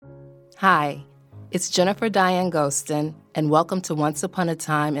Hi, it's Jennifer Diane Gostin, and welcome to Once Upon a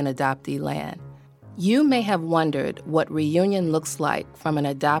Time in Adoptee Land. You may have wondered what reunion looks like from an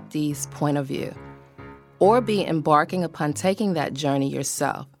adoptee's point of view, or be embarking upon taking that journey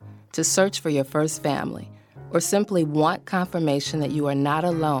yourself to search for your first family, or simply want confirmation that you are not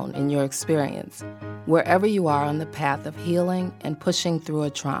alone in your experience, wherever you are on the path of healing and pushing through a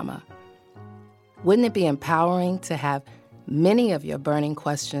trauma. Wouldn't it be empowering to have many of your burning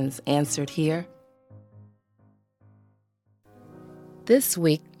questions answered here? This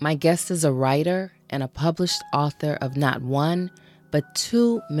week, my guest is a writer and a published author of not one, but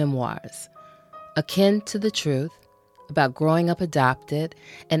two memoirs, Akin to the Truth, about growing up adopted,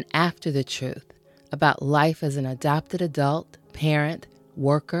 and After the Truth, about life as an adopted adult, parent,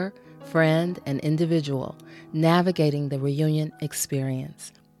 worker, friend, and individual, navigating the reunion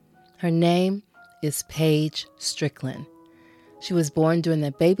experience. Her name is Paige Strickland. She was born during the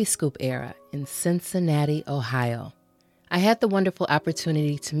Baby Scoop era in Cincinnati, Ohio. I had the wonderful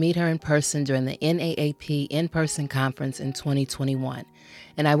opportunity to meet her in person during the NAAP in-person conference in 2021,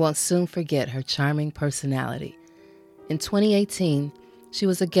 and I won't soon forget her charming personality. In 2018, she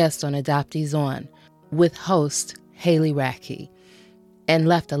was a guest on Adoptees On with host Haley Rackey, and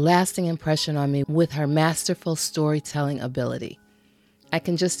left a lasting impression on me with her masterful storytelling ability. I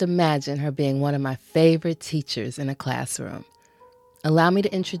can just imagine her being one of my favorite teachers in a classroom. Allow me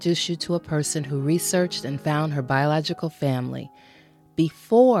to introduce you to a person who researched and found her biological family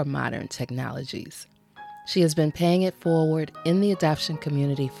before modern technologies. She has been paying it forward in the adoption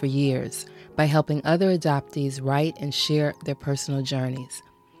community for years by helping other adoptees write and share their personal journeys.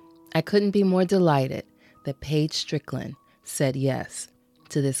 I couldn't be more delighted that Paige Strickland said yes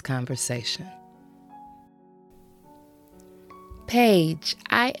to this conversation. Paige,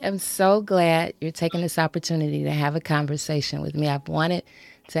 I am so glad you're taking this opportunity to have a conversation with me. I've wanted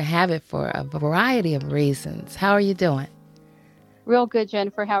to have it for a variety of reasons. How are you doing? Real good,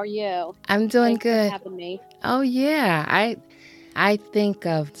 Jennifer. How are you? I'm doing Thanks good. for having me. Oh, yeah. I think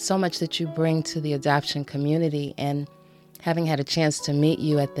of so much that you bring to the adoption community, and having had a chance to meet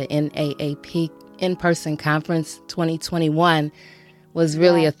you at the NAAP in-person conference 2021 was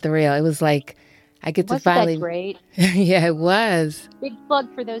really a thrill. It was like I get to finally. Wasn't that great? Yeah, it was. Big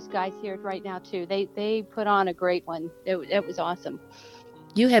plug for those guys here right now too. They put on a great one. It was awesome.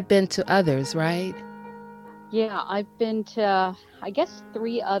 You had been to others, right? Yeah, I've been to, I guess,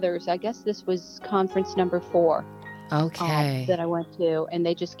 3 others. I guess this was conference number 4. Okay. That I went to, and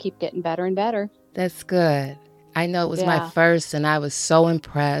they just keep getting better and better. That's good. I know it was my first, and I was so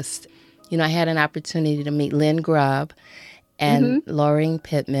impressed. You know, I had an opportunity to meet Lynn Grubb and Laureen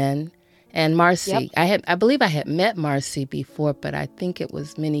Pittman and Marcy. Yep. I believe I had met Marcy before, but I think it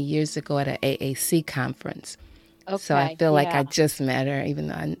was many years ago at an AAC conference. Okay. So I feel like I just met her, even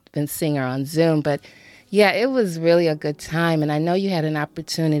though I've been seeing her on Zoom. But yeah, it was really a good time. And I know you had an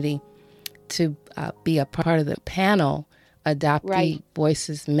opportunity to be a part of the panel, Adoptee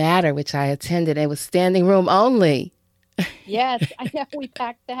Voices Matter, which I attended. It was standing room only. Yes, I know. We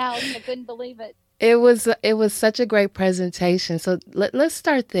packed the house. I couldn't believe it. It was such a great presentation. So let's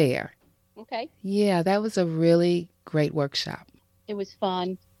start there. Okay. Yeah, that was a really great workshop. It was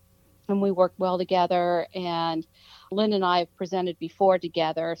fun, and we worked well together, and Lynn and I have presented before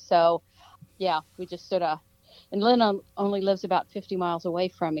together. So, yeah, we just sort of, and Lynn only lives about 50 miles away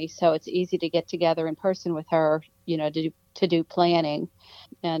from me, so it's easy to get together in person with her, you know, to do planning.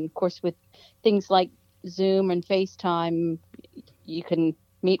 And, of course, with things like Zoom and FaceTime, you can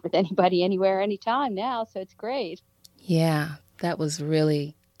meet with anybody, anywhere, anytime now, so it's great. Yeah, that was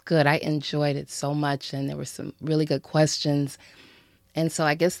really good. I enjoyed it so much, and there were some really good questions. And so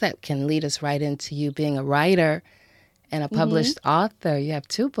I guess that can lead us right into you being a writer and a published author. You have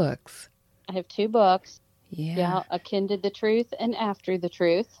 2 books. I have 2 books. Yeah. Akin to the Truth and After the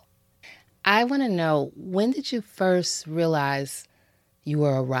Truth. I want to know, when did you first realize you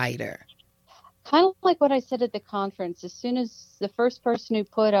were a writer? Kind of like what I said at the conference. As soon as the first person who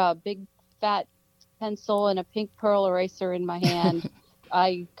put a big fat pencil and a pink pearl eraser in my hand,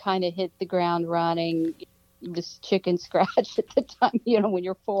 I kind of hit the ground running. Just chicken scratch at the time, you know, when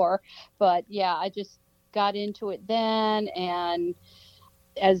you're 4. But yeah, I just got into it then. And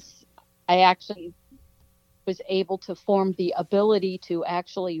as I actually was able to form the ability to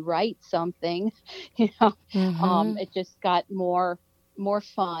actually write something, you know, it just got more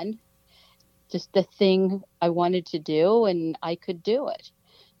fun. Just the thing I wanted to do, and I could do it.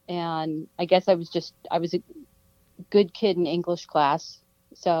 And I guess I was a good kid in English class.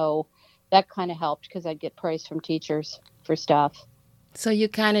 So that kind of helped because I'd get praise from teachers for stuff. So you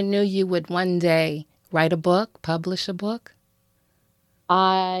kind of knew you would one day write a book, publish a book?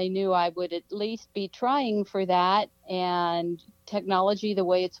 I knew I would at least be trying for that. And technology, the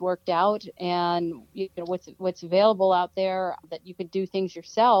way it's worked out, and what's available out there, that you could do things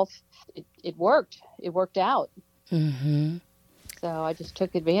yourself, it worked. It worked out. Mm-hmm. So I just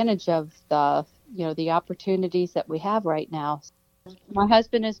took advantage of the opportunities that we have right now. My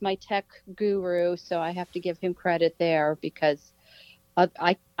husband is my tech guru, so I have to give him credit there, because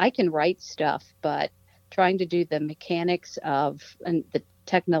I can write stuff, but trying to do the mechanics of and the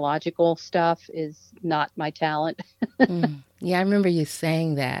technological stuff is not my talent. Mm. Yeah, I remember you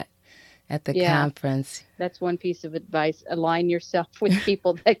saying that at the Yeah, conference. that's one piece of advice. Align yourself with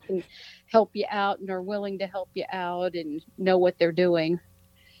people that can help you out and are willing to help you out and know what they're doing.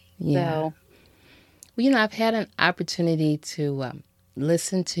 Yeah. So, Well, I've had an opportunity to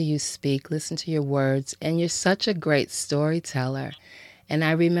listen to you speak, listen to your words, and you're such a great storyteller. And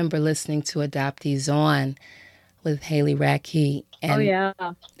I remember listening to Adoptees On with Haley Rackey, oh and yeah,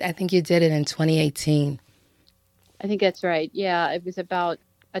 I think you did it in 2018. I think that's right. Yeah, it was about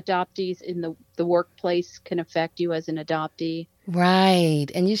adoptees in the workplace can affect you as an adoptee. Right.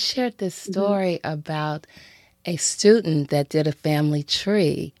 And you shared this Hmm. story about a student that did a family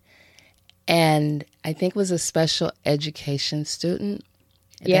tree, and I think was a special education student.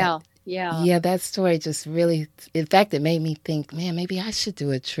 That Yeah, yeah. Yeah, that story just really, in fact, it made me think, man, maybe I should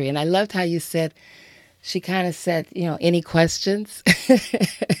do a tree. And I loved how you said, she kind of said, any questions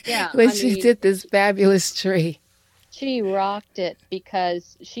Yeah, when I she mean, did this fabulous tree. she rocked it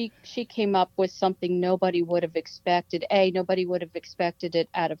because she came up with something nobody would have expected. Nobody would have expected it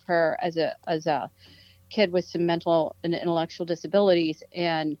out of her as a kid with some mental and intellectual disabilities,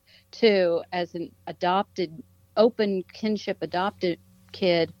 and two, as an adopted, open kinship adopted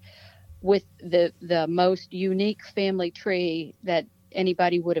kid with the most unique family tree that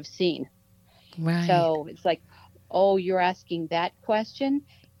anybody would have seen. Right. So it's like, oh, you're asking that question?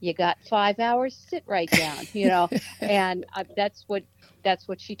 You got 5 hours? Sit right down. And that's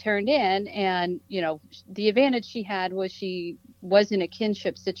what she turned in. And the advantage she had was she was in a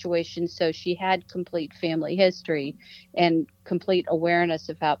kinship situation, so she had complete family history and complete awareness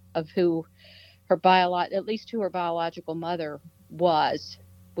of who at least who her biological mother was,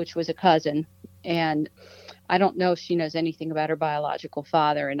 which was a cousin. And I don't know if she knows anything about her biological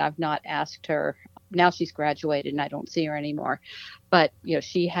father, and I've not asked her. Now she's graduated and I don't see her anymore. But,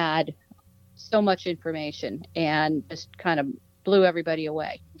 she had so much information and just kind of blew everybody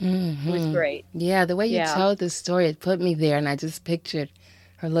away. It was Hmm. great. Yeah, the way you Yeah. told the story, it put me there, and I just pictured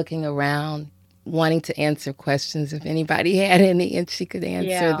her looking around, wanting to answer questions if anybody had any, and she could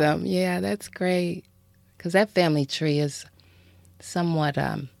answer Yeah. them. Yeah, that's great. Because that family tree is somewhat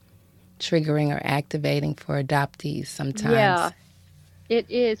triggering or activating for adoptees Yeah. sometimes. It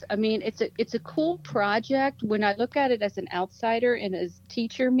is. I mean, it's a cool project. When I look at it as an outsider and as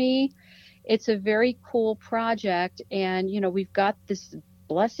teacher me, it's a very cool project. And, we've got this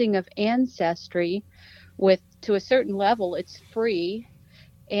blessing of ancestry with, to a certain level, it's free,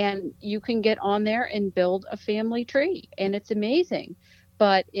 and you can get on there and build a family tree, and it's amazing.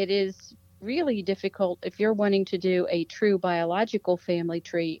 But it is really difficult if you're wanting to do a true biological family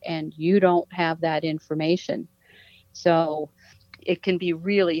tree and you don't have that information. So it can be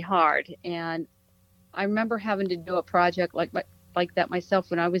really hard. And I remember having to do a project like that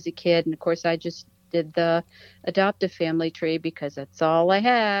myself when I was a kid. And of course, I just did the adoptive family tree because that's all I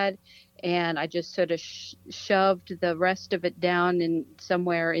had. And I just sort of shoved the rest of it down in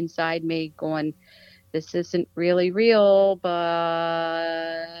somewhere inside me, going, "This isn't really real, but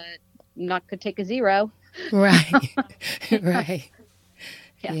I'm not going to take a zero." Right. Right.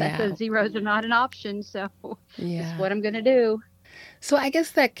 Yeah, that's Yeah. a zeros are not an option. So it's Yeah. what I'm going to do. So I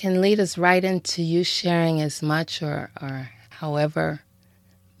guess that can lead us right into you sharing as much or however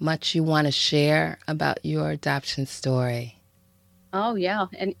much you want to share about your adoption story. Oh yeah,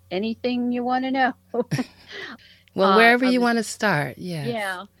 and anything you want to know. Well, wherever I you was want to start, yes.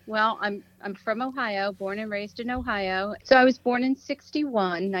 Yeah. Well, I'm from Ohio, born and raised in Ohio. So I was born in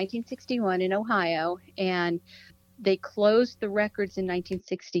 1961 in Ohio, and they closed the records in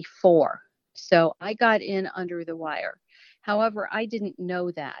 1964. So I got in under the wire. However, I didn't know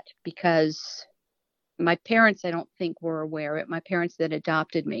that because my parents, I don't think, were aware of it. My parents that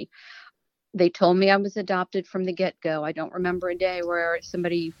adopted me, they told me I was adopted from the get-go. I don't remember a day where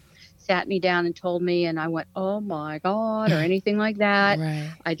somebody sat me down and told me and I went, "Oh my God," or anything like that.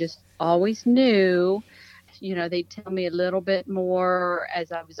 Right. I just always knew. They'd tell me a little bit more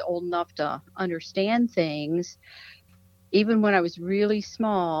as I was old enough to understand things. Even when I was really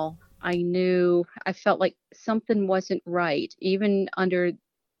small, I felt like something wasn't right, even under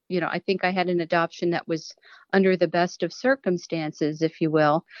I think I had an adoption that was under the best of circumstances, if you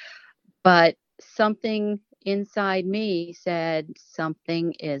will. But something inside me said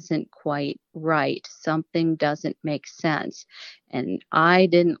something isn't quite right. Something doesn't make sense. And I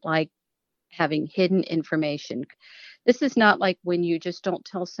didn't like having hidden information. This is not like when you just don't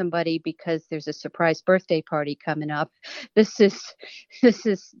tell somebody because there's a surprise birthday party coming up. This is this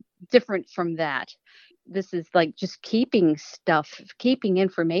is different from that. This is like just keeping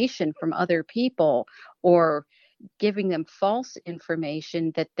information from other people, or giving them false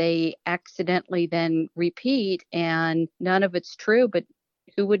information that they accidentally then repeat, and none of it's true, but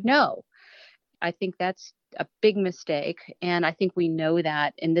who would know? I think that's a big mistake. And I think we know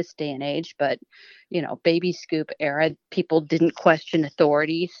that in this day and age, but baby scoop era, people didn't question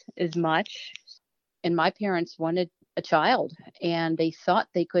authorities as much. And my parents wanted a child, and they thought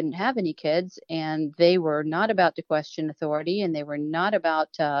they couldn't have any kids, and they were not about to question authority, and they were not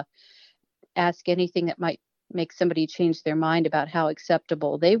about to ask anything that might make somebody change their mind about how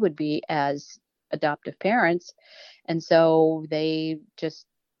acceptable they would be as adoptive parents. And so they just,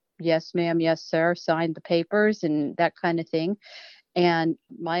 yes, ma'am, yes, sir, signed the papers and that kind of thing. And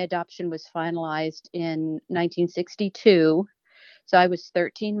my adoption was finalized in 1962. So I was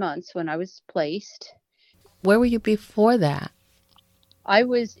 13 months when I was placed. Where were you before that? I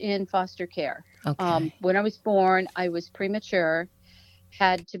was in foster care. Okay. When I was born, I was premature,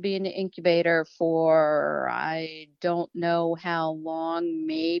 had to be in the incubator for, I don't know how long,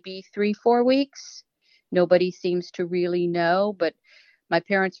 maybe 3-4 weeks. Nobody seems to really know, but my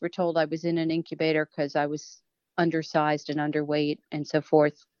parents were told I was in an incubator because I was undersized and underweight and so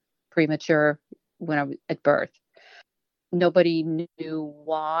forth, premature when I was at birth. Nobody knew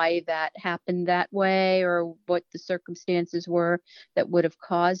why that happened that way or what the circumstances were that would have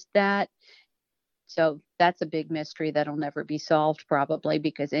caused that. So that's a big mystery that'll never be solved, probably,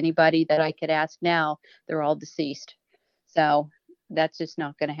 because anybody that I could ask now, they're all deceased. So that's just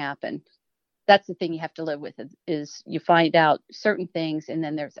not going to happen. That's the thing you have to live with, is you find out certain things, and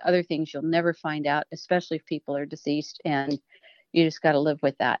then there's other things you'll never find out, especially if people are deceased, and you just got to live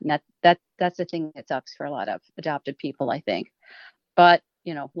with that. And that's the thing that sucks for a lot of adopted people, I think. But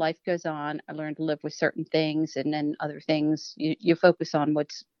life goes on. I learned to live with certain things, and then other things you focus on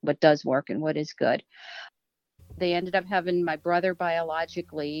what does work and what is good. They ended up having my brother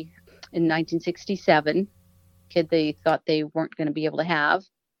biologically in 1967, kid they thought they weren't going to be able to have,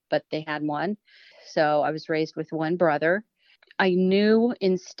 but they had one. So I was raised with one brother. I knew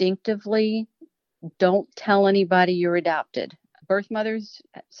instinctively, don't tell anybody you're adopted. Birth mothers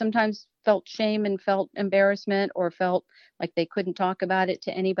sometimes felt shame and felt embarrassment, or felt like they couldn't talk about it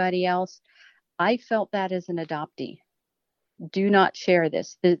to anybody else. I felt that as an adoptee. Do not share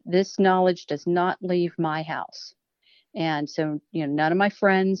this. This knowledge does not leave my house. And so, none of my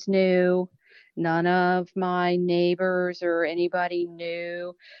friends knew. None of my neighbors or anybody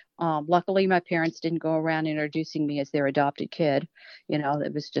knew. Luckily, my parents didn't go around introducing me as their adopted kid.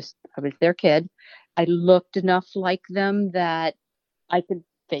 It was just, I was their kid. I looked enough like them that I could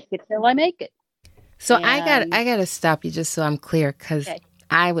fake it till I make it. So I got to stop you just so I'm clear, because Okay.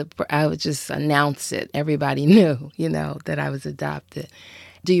 I would just announce it. Everybody knew, that I was adopted.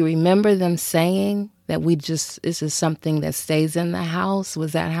 Do you remember them saying that this is something that stays in the house?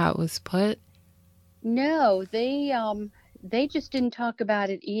 Was that how it was put? No, they just didn't talk about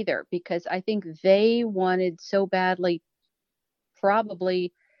it either, because I think they wanted so badly,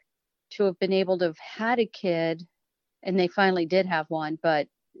 probably, to have been able to have had a kid, and they finally did have one, but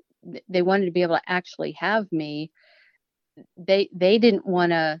they wanted to be able to actually have me. They didn't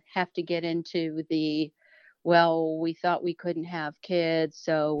want to have to get into the, well, we thought we couldn't have kids,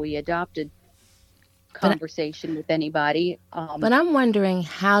 so we adopted conversation with anybody. But I'm wondering,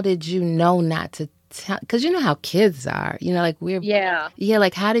 how did you know not to tell? Because you know how kids are. Like we're... Yeah. Yeah,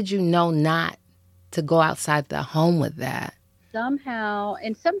 like how did you know not to go outside the home with that? Somehow,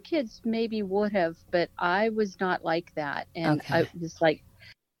 and some kids maybe would have, but I was not like that. And Okay. I was like,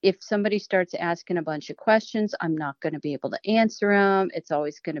 if somebody starts asking a bunch of questions, I'm not going to be able to answer them. It's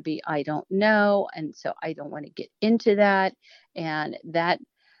always going to be, I don't know. And so I don't want to get into that. And that,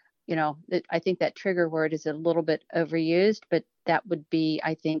 I think that trigger word is a little bit overused, but that would be,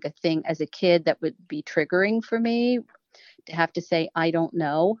 I think, a thing as a kid that would be triggering for me, to have to say, I don't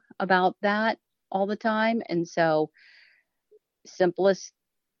know about that all the time. And so simplest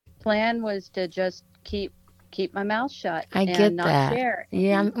plan was to just keep my mouth shut. I and get not that. share.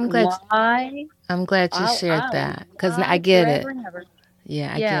 Yeah, And I'm glad. lie, I'm glad you shared that, because I get it.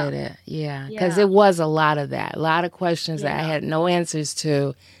 Yeah, I get it. Yeah, because it was a lot of that, a lot of questions that I had no answers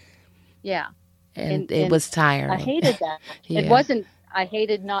to. Yeah. And it was tiring. I hated that. Yeah. It wasn't, I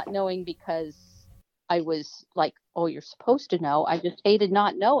hated not knowing because I was like, oh, you're supposed to know. I just hated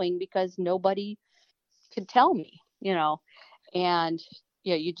not knowing because nobody could tell me. And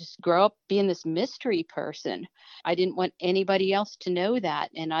yeah, you just grow up being this mystery person. I didn't want anybody else to know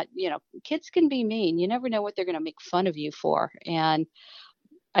that. And kids can be mean. You never know what they're going to make fun of you for. And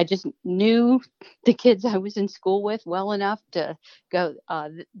I just knew the kids I was in school with well enough to go,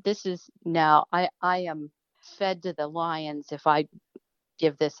 this is no, I am fed to the lions if I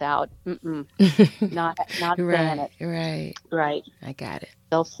give this out. Not saying Right, it. right. Right. I got it.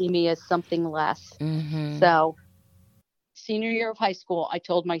 They'll see me as something less. Mm-hmm. So senior year of high school, I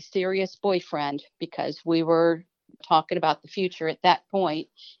told my serious boyfriend because we were talking about the future at that point,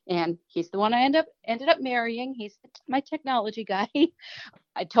 and he's the one I ended up marrying. He's my technology guy.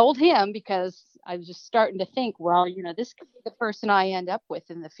 I told him because I was just starting to think, well, this could be the person I end up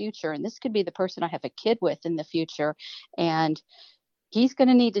with in the future, and this could be the person I have a kid with in the future, and he's going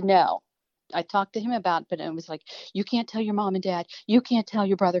to need to know. I talked to him about it, but it was like, you can't tell your mom and dad. You can't tell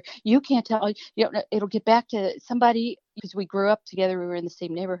your brother. You can't tell, it'll get back to somebody because we grew up together. We were in the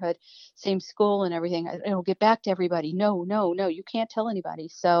same neighborhood, same school and everything. It'll get back to everybody. No, you can't tell anybody.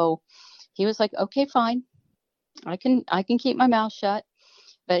 So he was like, okay, fine. I can keep my mouth shut.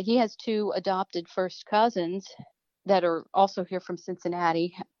 But he has 2 adopted first cousins that are also here from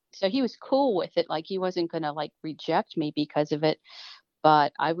Cincinnati. So he was cool with it. Like he wasn't going to like reject me because of it.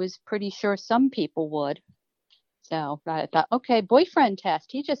 But I was pretty sure some people would. So I thought, okay, boyfriend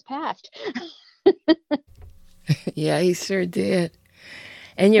test. He just passed. Yeah, he sure did.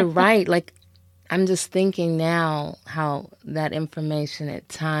 And you're right. Like, I'm just thinking now how that information at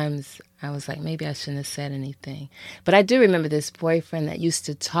times, I was like, maybe I shouldn't have said anything. But I do remember this boyfriend that used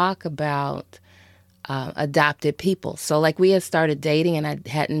to talk about adopted people. So, like, we had started dating, and I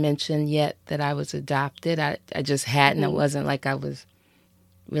hadn't mentioned yet that I was adopted. I just hadn't. It wasn't like I was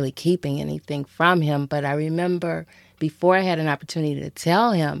really keeping anything from him. But I remember before I had an opportunity to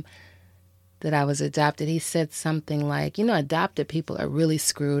tell him that I was adopted, he said something like, adopted people are really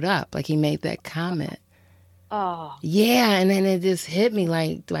screwed up. Like he made that comment. Oh. Yeah, and then it just hit me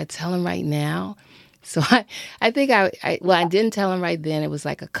like, do I tell him right now? So I think I didn't tell him right then. It was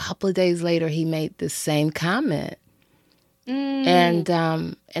like a couple of days later he made the same comment. And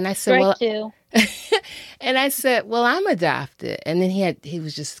I said, well, too. and I said, well, I'm adopted. And then he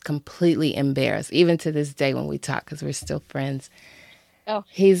was just completely embarrassed, even to this day when we talk, because we're still friends. Oh.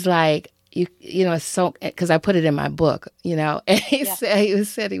 He's like, so, because I put it in my book, and he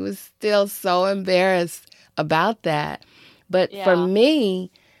said he was still so embarrassed about that. But for me,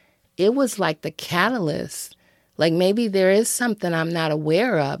 it was like the catalyst. Like maybe there is something I'm not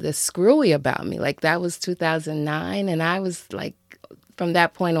aware of that's screwy about me. Like that was 2009, and I was like, from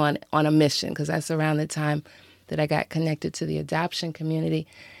that point on a mission, because that's around the time that I got connected to the adoption community.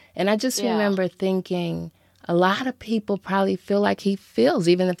 And I just remember thinking, a lot of people probably feel like he feels,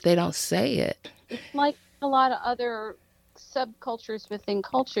 even if they don't say it. It's like a lot of other subcultures within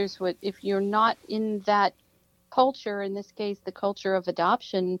cultures. If you're not in that culture, in this case, the culture of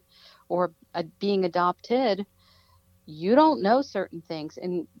adoption or being adopted, you don't know certain things.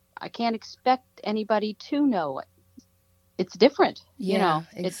 And I can't expect anybody to know it. It's different. Yeah,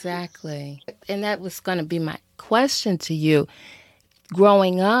 exactly. And that was going to be my question to you.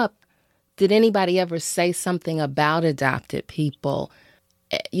 Growing up, did anybody ever say something about adopted people?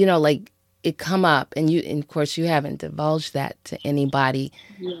 Like it come up, and of course you haven't divulged that to anybody.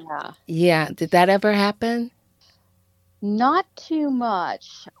 Yeah. Yeah. Did that ever happen? Not too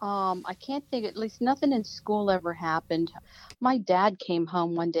much. I can't think, at least nothing in school ever happened. My dad came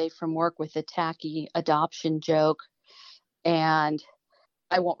home one day from work with a tacky adoption joke, and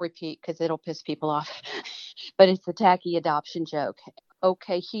I won't repeat because it'll piss people off, but it's a tacky adoption joke.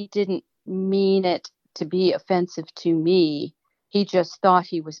 Okay, he didn't mean it to be offensive to me. He just thought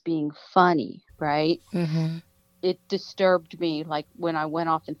he was being funny, right? Mm-hmm. It disturbed me, like when I went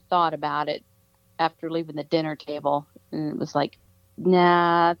off and thought about it after leaving the dinner table, and it was like,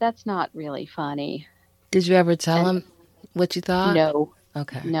 nah, that's not really funny. Did you ever tell him what you thought? No.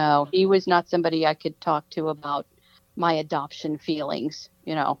 Okay. No, he was not somebody I could talk to about my adoption feelings,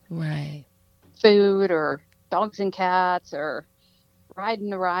 Right. Food or dogs and cats or riding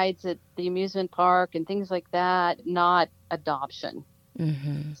the rides at the amusement park and things like that, not adoption.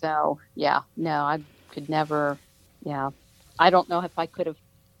 Mm-hmm. So, no, I could never, I don't know if I could have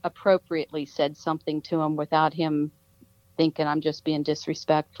appropriately said something to him without him thinking I'm just being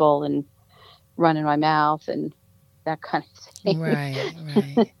disrespectful and running my mouth and that kind of thing.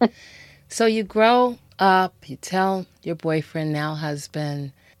 Right. So you grow up, you tell your boyfriend, now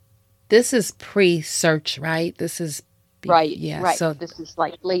husband, this is pre-search, right? This is Right, Yeah. right. So, This is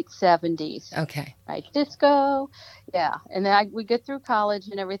like late 70s, okay. right? Disco. Yeah. And then we get through college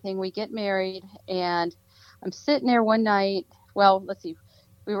and everything. We get married, and I'm sitting there one night. Well, let's see.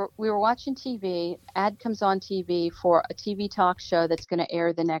 We were watching TV. Ad comes on TV for a TV talk show that's going to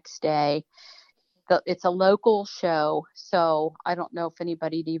air the next day. It's a local show, so I don't know if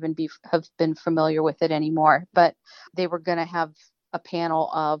anybody'd even have been familiar with it anymore. But they were going to have a panel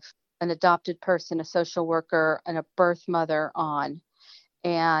of an adopted person, a social worker, and a birth mother on,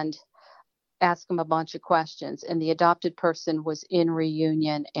 and ask them a bunch of questions. And the adopted person was in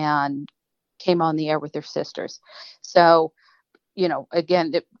reunion and came on the air with their sisters. So,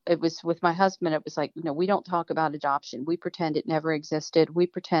 again, it was with my husband. It was like, we don't talk about adoption. We pretend it never existed. We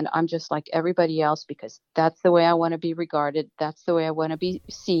pretend I'm just like everybody else because that's the way I want to be regarded. That's the way I want to be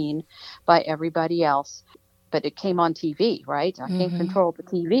seen by everybody else. But it came on TV, right? I can't control the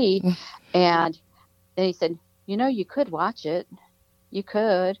TV. And then he said, you could watch it. You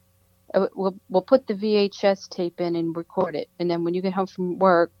could. We'll put the VHS tape in and record it. And then when you get home from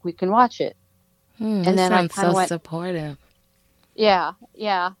work, we can watch it. And then I sounds kind so of went, supportive. yeah.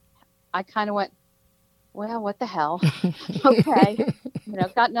 I kind of went, well, what the hell? Okay.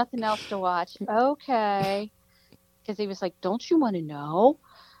 Got nothing else to watch. Okay. Because he was like, don't you want to know?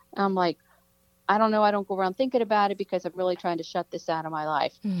 And I'm like, I don't know. I don't go around thinking about it because I'm really trying to shut this out of my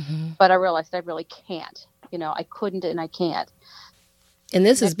life. But I realized I really can't. I couldn't and I can't. And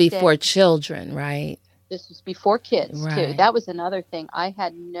this is before children, right? This was before kids, right. too. That was another thing. I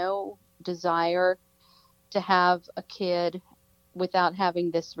had no desire to have a kid without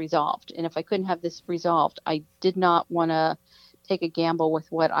having this resolved. And if I couldn't have this resolved, I did not want to take a gamble with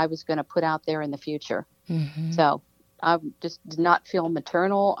what I was going to put out there in the future. So I just did not feel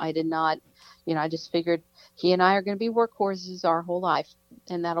maternal. I did not, I just figured he and I are going to be workhorses our whole life,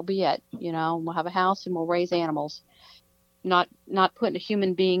 and that'll be it. We'll have a house and we'll raise animals. Not putting a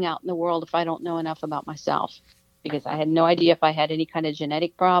human being out in the world if I don't know enough about myself, because I had no idea if I had any kind of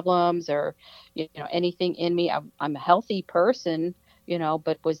genetic problems or, anything in me. I'm a healthy person,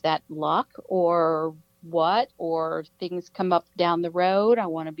 but was that luck or what, or things come up down the road? I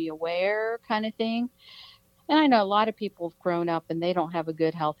want to be aware kind of thing. And I know a lot of people have grown up and they don't have a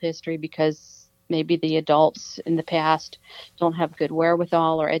good health history because maybe the adults in the past don't have good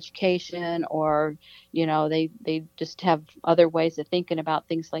wherewithal or education, or, they just have other ways of thinking about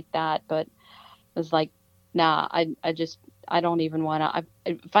things like that. But it was like, nah, I don't even want to,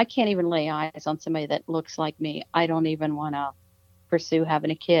 if I can't even lay eyes on somebody that looks like me, I don't even want to pursue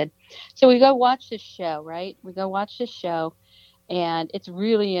having a kid. So we go watch this show, right? We go watch this show. And it's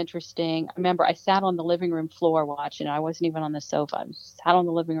really interesting. I remember I sat on the living room floor watching. I wasn't even on the sofa. I sat on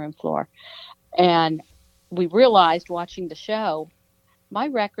the living room floor. And we realized watching the show, my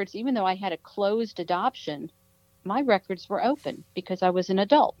records, even though I had a closed adoption, my records were open because I was an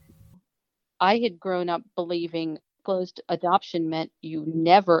adult. I had grown up believing closed adoption meant you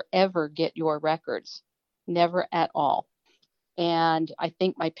never, ever get your records. Never at all. And I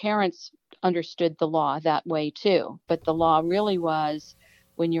think my parents understood the law that way too. But the law really was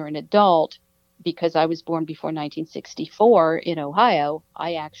when you're an adult, because I was born before 1964 in Ohio,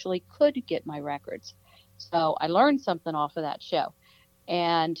 I actually could get my records. So I learned something off of that show.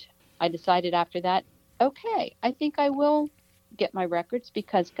 And I decided after that, okay, I think I will get my records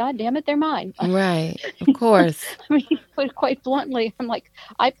because, God damn it, they're mine. Right, of course. I mean, put quite bluntly, I'm like,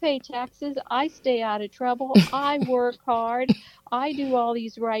 I pay taxes, I stay out of trouble, I work hard, I do all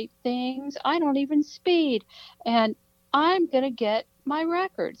these right things, I don't even speed, and I'm going to get my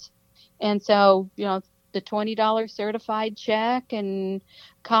records. And so, the $20 certified check and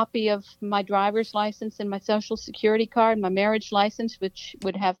copy of my driver's license and my social security card, my marriage license, which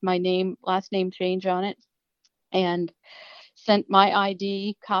would have my last name change on it, and sent my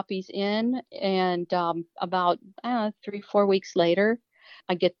ID copies in. And about 3-4 weeks later,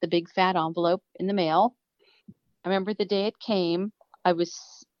 I get the big fat envelope in the mail. I remember the day it came.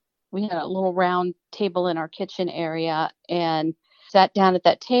 We had a little round table in our kitchen area and sat down at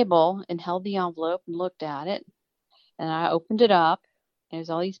that table and held the envelope and looked at it. And I opened it up.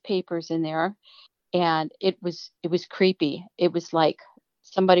 There's all these papers in there, and it was creepy. It was like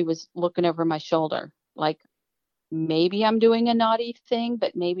somebody was looking over my shoulder, like, maybe I'm doing a naughty thing,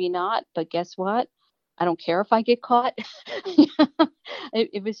 but maybe not. But guess what? I don't care if I get caught.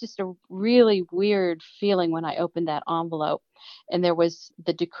 It was just a really weird feeling when I opened that envelope. And there was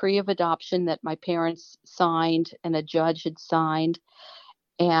the decree of adoption that my parents signed and a judge had signed.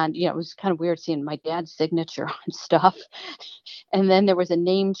 And, it was kind of weird seeing my dad's signature on stuff. And then there was a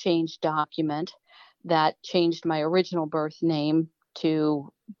name change document that changed my original birth name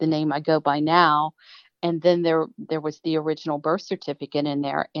to the name I go by now. And then there was the original birth certificate in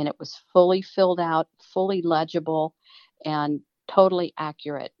there, and it was fully filled out, fully legible, and totally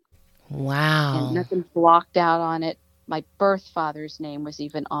accurate, and Wow. nothing blocked out on it. My birth father's name was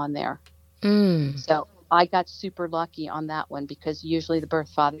even on there. Mm. So I got super lucky on that one because usually the birth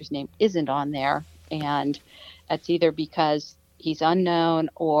father's name isn't on there. And that's either because he's unknown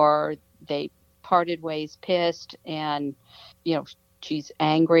or they parted ways pissed and, you know, she's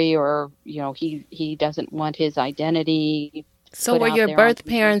angry or, he doesn't want his identity So put were out your there on birth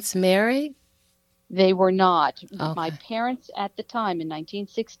parents married? They were not. My Okay. parents at the time in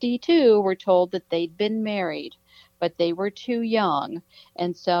 1962 were told that they'd been married, but they were too young.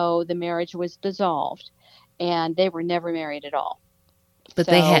 And so the marriage was dissolved and they were never married at all. But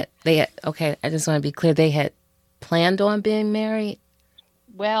So, okay, I just want to be clear. They had planned on being married?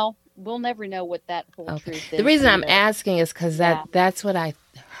 well, we'll never know what that whole Okay. truth The is reason I'm either. asking is because Yeah. that's what I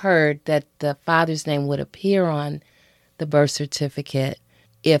heard, that the father's name would appear on the birth certificate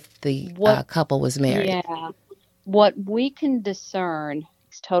if the What, couple was married. yeah. What we can discern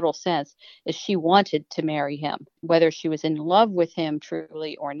makes total sense is she wanted to marry him, whether she was in love with him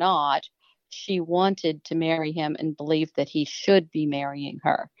truly or not. She wanted to marry him and believed that he should be marrying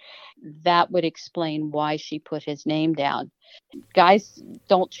her. That would explain why she put his name down. Guys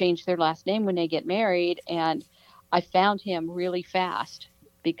don't change their last name when they get married, and I found him really fast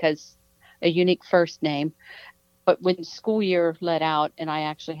because a unique first name. But when school year let out and I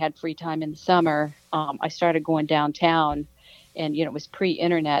actually had free time in the summer, I started going downtown, and it was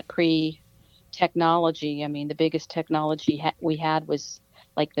pre-internet, pre-technology. I mean, the biggest technology we had was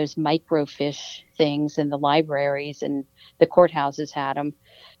like those microfiche things in the libraries, and the courthouses had them.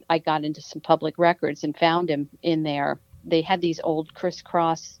 I got into some public records and found him in there. They had these old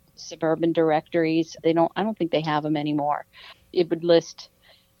crisscross suburban directories. I don't think they have them anymore. It would list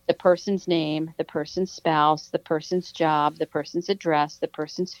the person's name, the person's spouse, the person's job, the person's address, the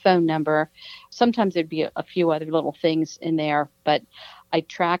person's phone number. Sometimes there'd be a few other little things in there, but I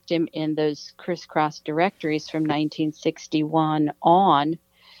tracked him in those crisscross directories from 1961 on,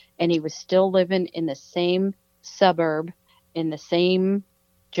 and he was still living in the same suburb, in the same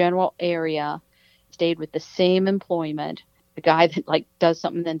general area, stayed with the same employment. The guy that like does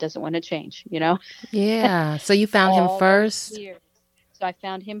something then doesn't want to change, Yeah. So you found him all those first? years. So I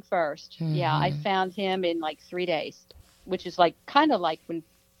found him first. Yeah, I Hmm. found him in like 3 days, which is like kind of like when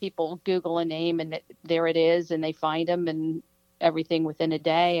people Google a name and there it is, and they find him and everything within a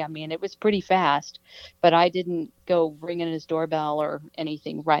day. I mean, it was pretty fast, but I didn't go ringing his doorbell or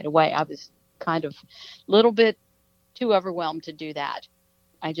anything right away. I was kind of a little bit too overwhelmed to do that.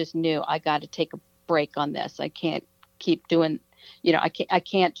 I just knew I got to take a break on this. I can't keep doing, I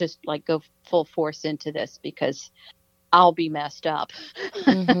can't just like go full force into this because I'll be messed up.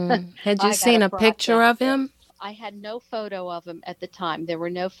 Had you I got to seen a picture process of this. him? I had no photo of him at the time. There were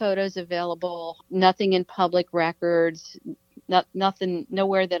no photos available, nothing in public records, nothing,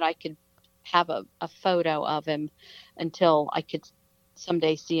 nowhere that I could have a photo of him until I could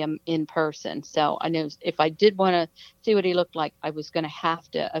someday see him in person. So I knew if I did want to see what he looked like, I was going to have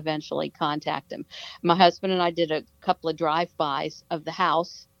to eventually contact him. My husband and I did a couple of drive-bys of the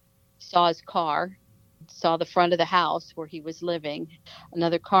house, saw his car, saw the front of the house where he was living.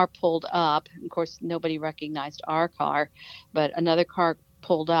 Another car pulled up. Of course, nobody recognized our car, but another car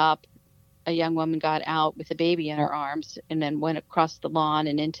pulled up. A young woman got out with a baby in her arms and then went across the lawn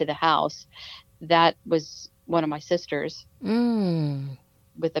and into the house. That was one of my sisters Mm.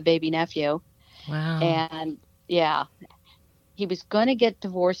 with a baby nephew. Wow. And yeah, he was going to get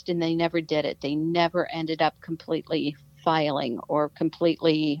divorced and they never did it. They never ended up completely filing or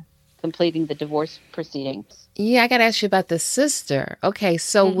completely completing the divorce proceedings. Yeah, I got to ask you about the sister. Okay,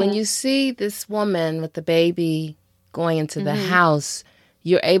 so when Mhm. you see this woman with the baby going into the Mhm. house,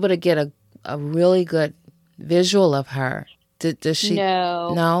 you're able to get a really good visual of her. Does she?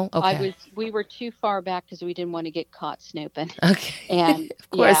 No, No? Okay. we were too far back because we didn't want to get caught snooping. Okay. And Of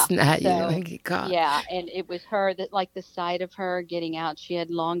yeah, course not. You didn't want so to get caught. yeah, and it was her that like the sight of her getting out. She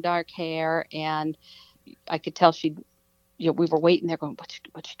had long dark hair, and I could tell we were waiting there going, what's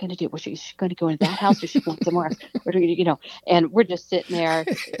she going to do? Is she going to go into that house or is she going somewhere else? What are and we're just sitting there,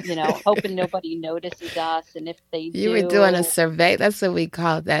 hoping nobody notices us. And if they You were doing a do, survey. That's what we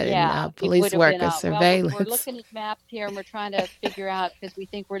call that in yeah, it police would have work, been a well, we're surveillance. looking at maps here and we're trying to figure out because we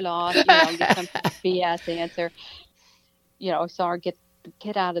think we're lost, get some kind of BS answer, so our get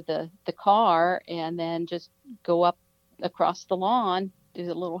out of the car and then just go up across the lawn. There's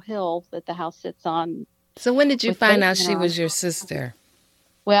a little hill that the house sits on So when did you with find baby out in she her was arms. your sister?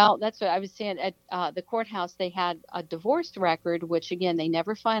 Well, that's what I was saying. At the courthouse, they had a divorce record, which again, they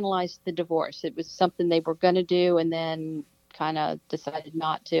never finalized the divorce. It was something they were going to do and then kind of decided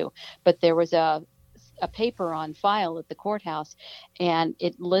not to. But there was a paper on file at the courthouse, and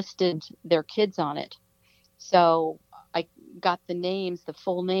it listed their kids on it. So I got the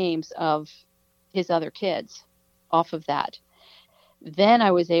full names of his other kids off of that. Then I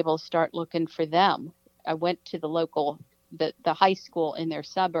was able to start looking for them. I went to the high school in their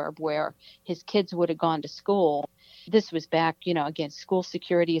suburb where his kids would have gone to school. This was back, again, school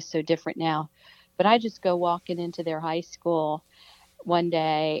security is so different now. But I just go walking into their high school one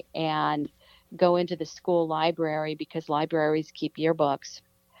day and go into the school library because libraries keep yearbooks.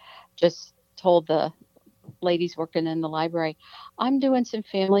 Just told the ladies working in the library, I'm doing some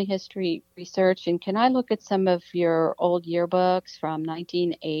family history research, and can I look at some of your old yearbooks from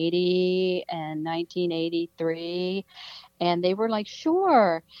 1980 and 1983? And they were like,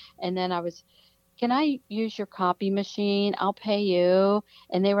 sure. And then can I use your copy machine? I'll pay you.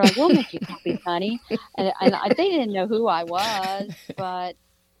 And they were like, we'll make you copies, honey. They didn't know who I was, but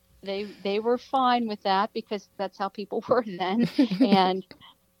they were fine with that because that's how people were then. And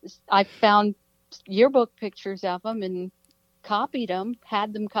I found yearbook pictures of them and copied them,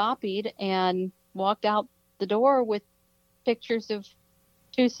 had them copied, and walked out the door with pictures of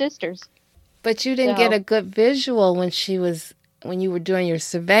two sisters. But you didn't get a good visual when you were doing your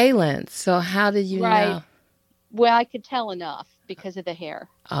surveillance. So how did you know? Well, I could tell enough because of the hair.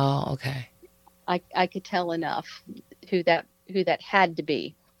 Oh, okay. I could tell enough who that had to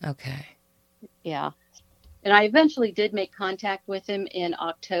be. Okay. Yeah. And I eventually did make contact with him in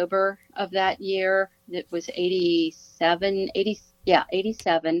October of that year. It was 87.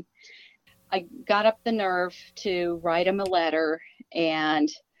 I got up the nerve to write him a letter and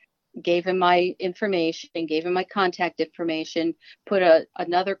gave him my information, gave him my contact information, put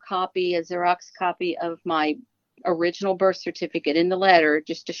another copy, a Xerox copy of my original birth certificate in the letter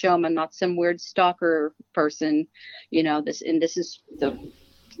just to show him I'm not some weird stalker person, this is the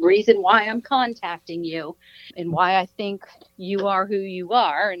reason why I'm contacting you and why I think you are who you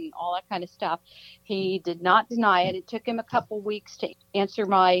are and all that kind of stuff. He did not deny it. It took him a couple weeks to answer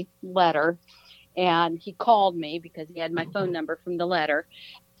my letter, and he called me because he had my phone number from the letter.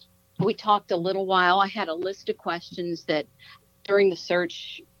 We talked a little while. I had a list of questions that during the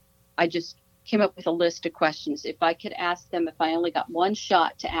search, I just came up with a list of questions. If I could ask them, if I only got one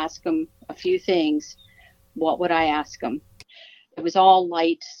shot to ask them a few things, what would I ask them? It was all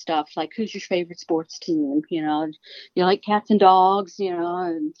light stuff like, who's your favorite sports team? You like cats and dogs,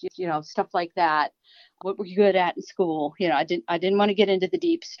 and stuff like that. What were you good at in school? I didn't want to get into the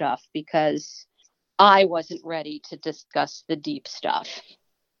deep stuff because I wasn't ready to discuss the deep stuff.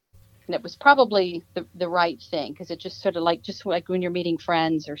 And it was probably the right thing because it just sort of just like when you're meeting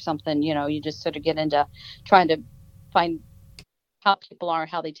friends or something, you just sort of get into trying to find how people are,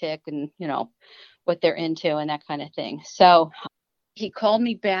 how they tick, and, what they're into and that kind of thing. So he called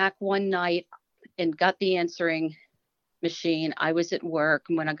me back one night and got the answering machine. I was at work.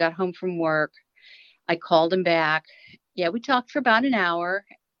 And when I got home from work, I called him back. Yeah, we talked for about an hour.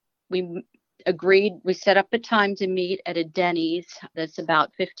 We agreed. We set up a time to meet at a Denny's that's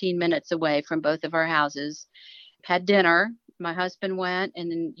about 15 minutes away from both of our houses. Had dinner. My husband went and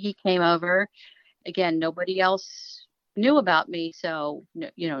then he came over. Again, nobody else knew about me. So,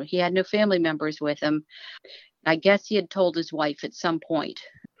 he had no family members with him. I guess he had told his wife at some point,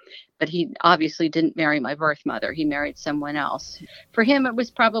 but he obviously didn't marry my birth mother. He married someone else. For him, it was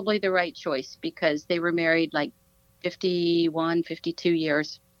probably the right choice because they were married like 51, 52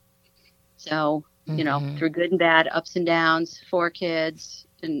 years. So, through good and bad, ups and downs, 4 kids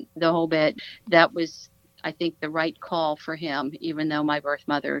and the whole bit. That was, I think, the right call for him, even though my birth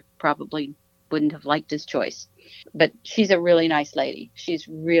mother probably wouldn't have liked his choice. But she's a really nice lady. She's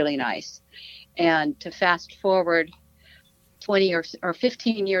really nice. And to fast forward 20 or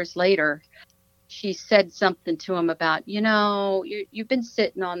 15 years later, she said something to him about, you've been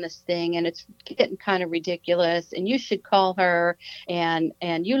sitting on this thing and it's getting kind of ridiculous and you should call her and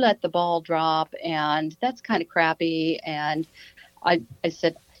you let the ball drop and that's kind of crappy. And I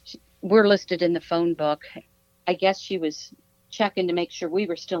said, we're listed in the phone book. I guess she was checking to make sure we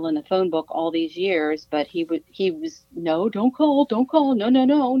were still in the phone book all these years, but he was, no, don't call,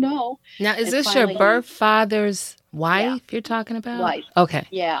 no. Now, is this your birth father's wife you're talking about? Wife. Okay.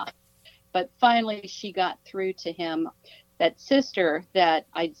 Yeah. But finally she got through to him. That sister that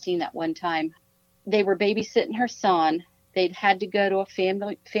I'd seen that one time, they were babysitting her son. They'd had to go to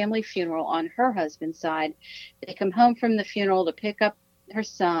a family funeral on her husband's side. They come home from the funeral to pick up her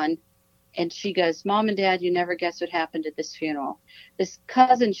son. And she goes, Mom and Dad, you never guess what happened at this funeral. This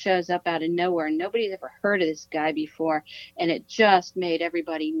cousin shows up out of nowhere. Nobody's ever heard of this guy before. And it just made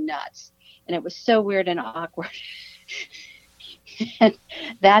everybody nuts. And it was so weird and awkward. And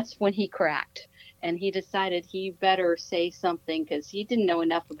that's when he cracked. And he decided he better say something because he didn't know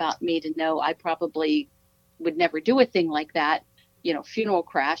enough about me to know I probably would never do a thing like that, funeral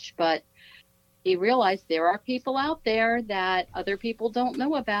crash. But he realized there are people out there that other people don't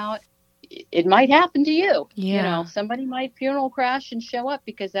know about. It might happen to you. Yeah. Somebody might funeral crash and show up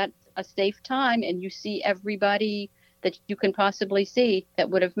because that's a safe time and you see everybody that you can possibly see that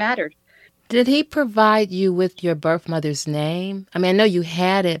would have mattered. Did he provide you with your birth mother's name? I mean, I know you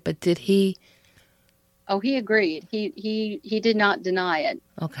had it, but did he? Oh, he agreed. He did not deny it.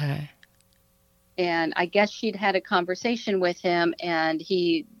 Okay. And I guess she'd had a conversation with him and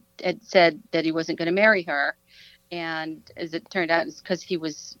he had said that he wasn't going to marry her. And as it turned out, it's because he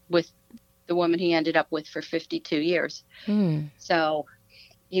was with the woman he ended up with for 52 years. So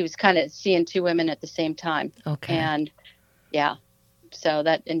he was kind of seeing two women at the same time. Okay. And yeah,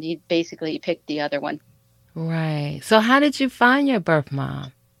 and he basically picked the other one. Right. So how did you find your birth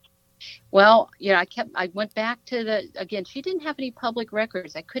mom? Well, I went back to again, she didn't have any public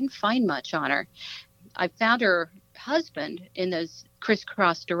records. I couldn't find much on her. I found her husband in those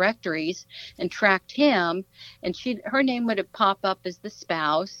crisscross directories and tracked him, and her name would have popped up as the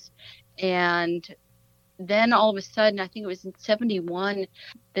spouse. And then all of a sudden, I think it was in 1971,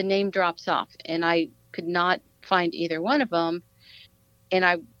 the name drops off and I could not find either one of them. And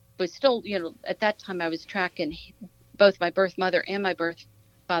I was still, at that time I was tracking both my birth mother and my birth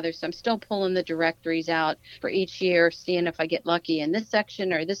father. So I'm still pulling the directories out for each year, seeing if I get lucky in this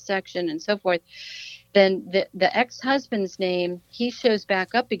section or this section and so forth. Then the ex-husband's name, he shows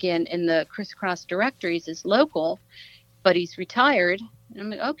back up again in the crisscross directories as local, but he's retired. And I'm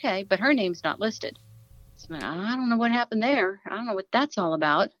like, okay, but her name's not listed. So I don't know what happened there. I don't know what that's all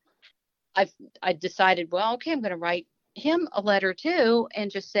about. I decided, well, okay, I'm going to write him a letter too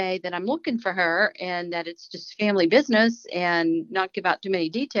and just say that I'm looking for her and that it's just family business and not give out too many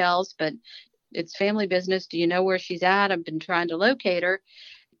details, but it's family business. Do you know where she's at? I've been trying to locate her.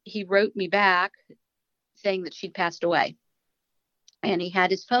 He wrote me back saying that she'd passed away. And he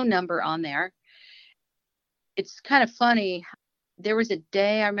had his phone number on there. It's kind of funny. There was a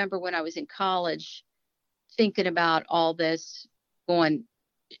day I remember when I was in college thinking about all this, going,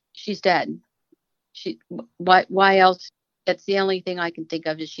 she's dead. Why else? That's the only thing I can think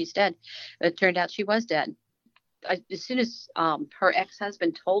of is she's dead. It turned out she was dead. As soon as her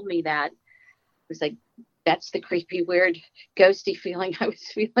ex-husband told me that, it was like, that's the creepy, weird, ghosty feeling I was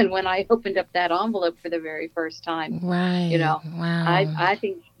feeling when I opened up that envelope for the very first time. Right. Wow. I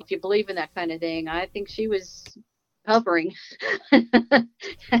think if you believe in that kind of thing, I think she was hovering.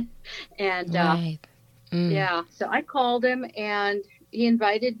 And right. Yeah, so I called him and he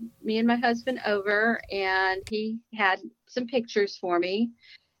invited me and my husband over and he had some pictures for me.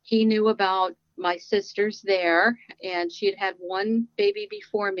 He knew about my sisters there and she had one baby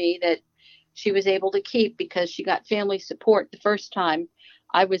before me that she was able to keep because she got family support the first time.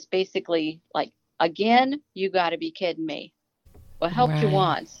 I was basically like, again, you got to be kidding me. Well, helped you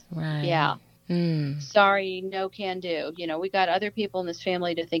once. Right. Yeah. Sorry, no can do. We got other people in this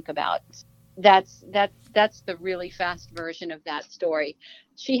family to think about. That's the really fast version of that story.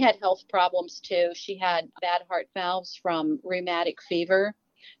 She had health problems too. She had bad heart valves from rheumatic fever.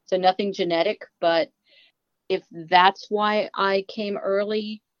 So nothing genetic, but if that's why I came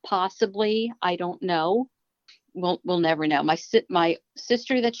early, possibly, I don't know. We'll never know. My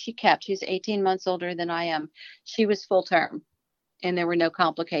sister that she kept, she's 18 months older than I am. She was full term and there were no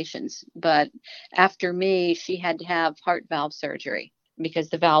complications. But after me, she had to have heart valve surgery because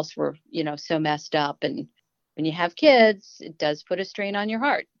the valves were, so messed up. And when you have kids, it does put a strain on your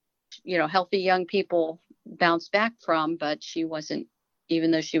heart. Healthy young people bounce back from, but she wasn't,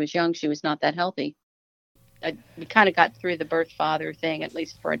 even though she was young, she was not that healthy. We kind of got through the birth father thing, at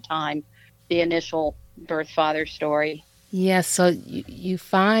least for a time, the initial birth father story. Yes, so you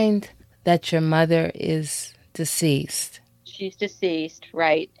find that your mother is deceased. She's deceased,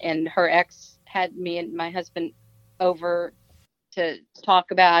 right? And her ex had me and my husband over to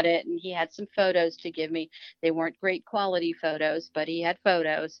talk about it, and he had some photos to give me. They weren't great quality photos, but he had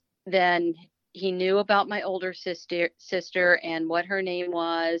photos. Then he knew about my older sister and what her name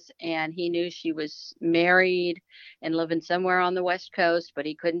was, and he knew she was married and living somewhere on the West Coast, but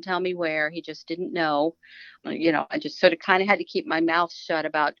he couldn't tell me where. He just didn't know. I just sort of kind of had to keep my mouth shut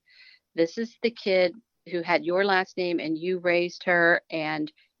about, this is the kid who had your last name and you raised her and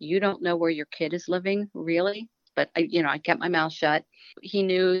you don't know where your kid is living, really? but I kept my mouth shut. He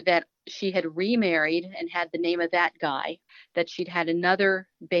knew that she had remarried and had the name of that guy, that she'd had another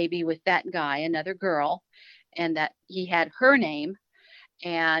baby with that guy, another girl, and that he had her name.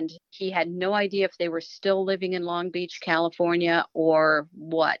 And he had no idea if they were still living in Long Beach, California, or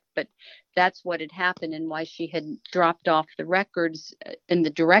what. But that's what had happened, and why she had dropped off the records in the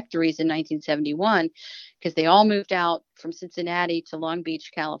directories in 1971, because they all moved out from Cincinnati to Long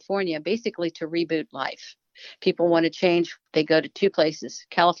Beach, California, basically to reboot life. People want to change. They go to two places,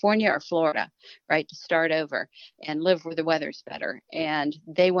 California or Florida, right, to start over and live where the weather's better. And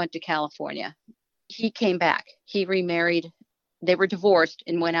they went to California. He came back. He remarried. They were divorced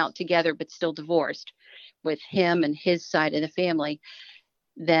and went out together, but still divorced, with him and his side of the family.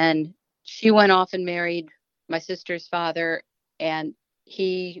 Then she went off and married my sister's father, and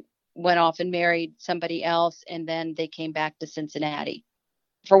he went off and married somebody else. And then they came back to Cincinnati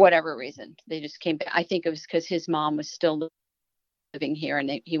for whatever reason. They just came back. I think it was because his mom was still living here,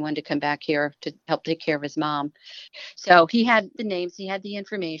 and he wanted to come back here to help take care of his mom. So he had the names, he had the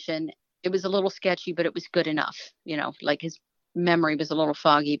information. It was a little sketchy, but it was good enough. Like his memory was a little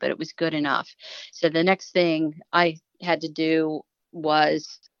foggy, but it was good enough. So the next thing I had to do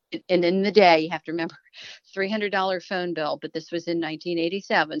was, and in the day, you have to remember, $300 phone bill, but this was in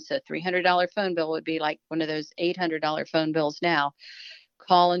 1987. So $300 phone bill would be like one of those $800 phone bills now.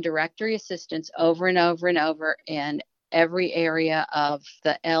 Call in directory assistance over and over and over in every area of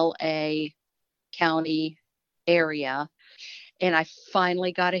the LA County area. And I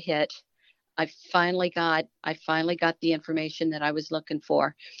finally got a hit. I finally got the information that I was looking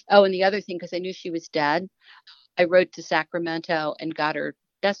for. Oh, and the other thing, because I knew she was dead, I wrote to Sacramento and got her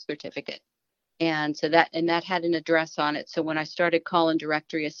death certificate. And so that had an address on it. So when I started calling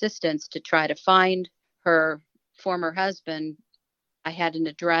directory assistance to try to find her former husband, I had an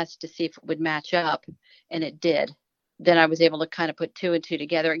address to see if it would match up, and it did. Then I was able to kind of put two and two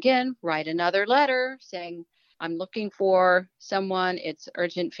together again, write another letter saying, I'm looking for someone. It's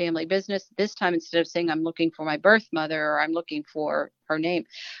urgent family business. This time, instead of saying I'm looking for my birth mother or I'm looking for her name,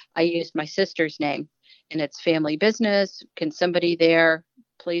 I used my sister's name, and it's family business. Can somebody there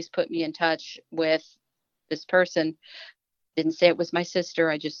please put me in touch with this person? Didn't say it was my sister.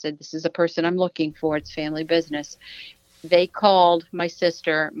 I just said, this is a person I'm looking for. It's family business. They called my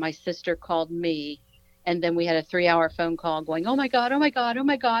sister. My sister called me. And then we had a 3-hour phone call going, oh my God, oh my God, oh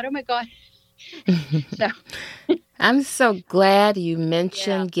my God, oh my God. So I'm so glad you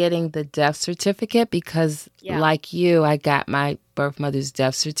mentioned getting the death certificate, because like you, I got my birth mother's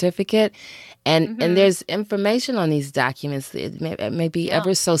death certificate, and there's information on these documents. It may be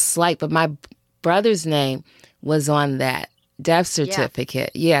ever so slight, but my brother's name was on that death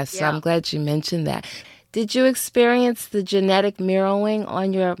certificate. Yes, so I'm glad you mentioned that. Did you experience the genetic mirroring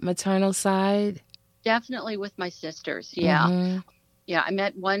on your maternal side? Definitely with my sisters. Yeah. Yeah, I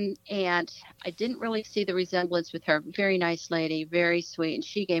met one aunt. I didn't really see the resemblance with her. Very nice lady, very sweet. And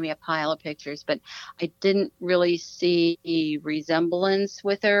she gave me a pile of pictures, but I didn't really see resemblance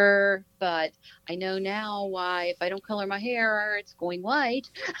with her. But I know now why, if I don't color my hair, it's going white.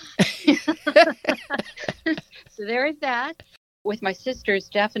 So there is that. With my sisters,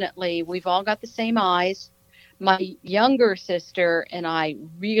 definitely, we've all got the same eyes. My younger sister and I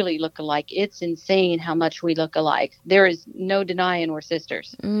really look alike. It's insane how much we look alike. There is no denying we're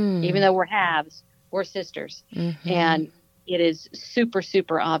sisters. Even though we're halves, we're sisters. And it is super,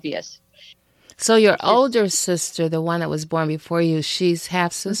 super obvious. So your older sister, the one that was born before you, she's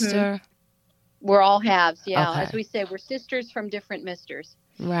half-sister? We're all halves, yeah. Okay. As we say, we're sisters from different misters.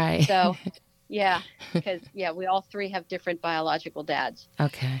 Right. So, yeah, because, we all three have different biological dads.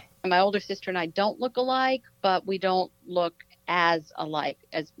 Okay. My older sister and I don't look alike, but we don't look as alike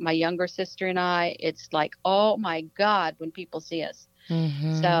as my younger sister and I. It's like, oh my God, when people see us.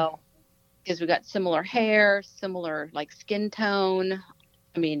 So, because we got similar hair, similar like skin tone.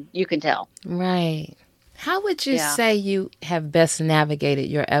 I mean, you can tell. Right. How would you say you have best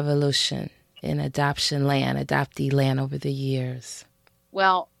navigated your evolution in adoptee land over the years?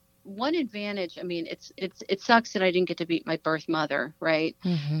 Well, one advantage, I mean, it sucks that I didn't get to meet my birth mother, right?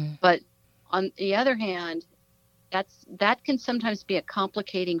 But on the other hand, that can sometimes be a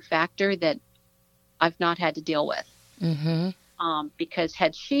complicating factor that I've not had to deal with. Because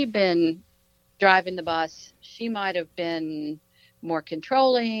had she been driving the bus, she might have been more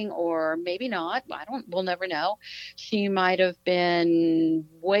controlling, or maybe not. We'll never know. She might have been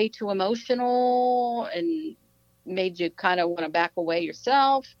way too emotional and made you kind of want to back away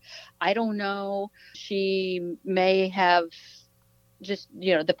yourself. I don't know. She may have just,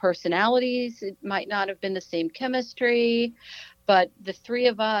 the personalities, it might not have been the same chemistry, but the three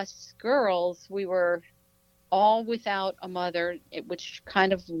of us girls, we were all without a mother, which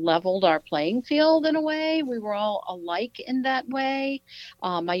kind of leveled our playing field in a way. We were all alike in that way.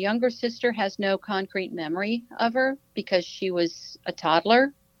 My younger sister has no concrete memory of her because she was a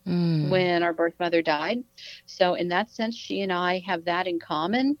toddler when our birth mother died. So in that sense, she and I have that in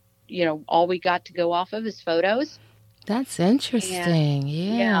common. All we got to go off of is photos. That's And interesting.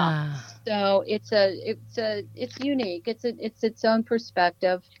 yeah. Yeah. So it's unique. It's its own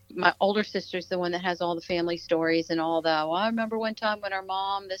perspective. My older sister's the one that has all the family stories and all the, well, I remember one time when our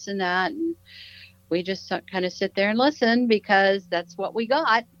mom, this and that, and we just kind of sit there and listen because that's what we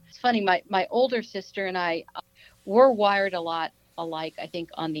got. It's funny, my older sister and I were wired a lot alike, I think,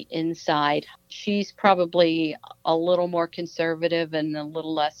 on the inside. She's probably a little more conservative and a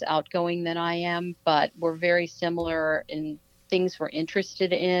little less outgoing than I am, but we're very similar in things we're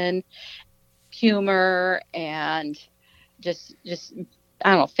interested in, humor and just I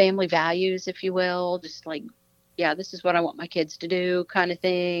don't know, family values, if you will, just like, yeah, this is what I want my kids to do kind of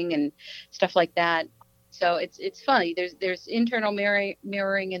thing and stuff like that. So it's funny. There's internal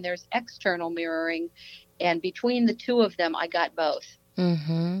mirroring and there's external mirroring, and between the two of them, I got both.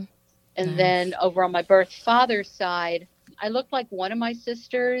 Mm-hmm. And Nice. then over on my birth father's side, I look like one of my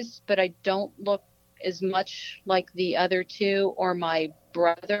sisters, but I don't look as much like the other two or my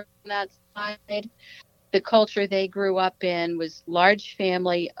brother on that side. The culture they grew up in was large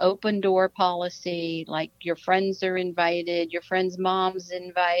family, open door policy, like your friends are invited, your friend's mom's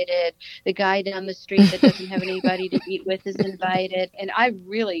invited, the guy down the street that doesn't have anybody to eat with is invited. And I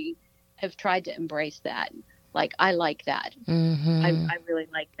really have tried to embrace that. Like, I like that. Mm-hmm. I really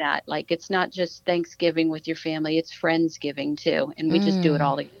like that. Like, it's not just Thanksgiving with your family, it's Friendsgiving too. And we just do it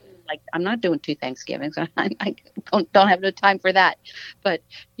all together. Like, I'm not doing 2 Thanksgivings. I don't have no time for that. But,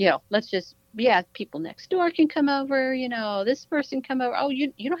 let's just, people next door can come over, this person come over. Oh,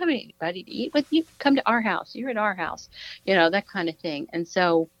 you don't have anybody to eat with? You come to our house. You're at our house, that kind of thing. And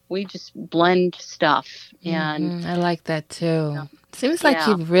so we just blend stuff. And I like that too. Seems yeah. like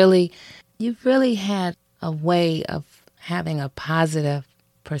you've really had a way of having a positive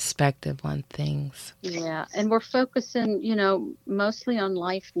perspective on things. Yeah, and we're focusing, mostly on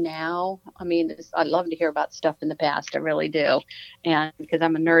life now. I mean, I love to hear about stuff in the past. I really do. And because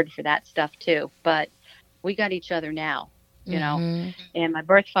I'm a nerd for that stuff too. But we got each other now, And my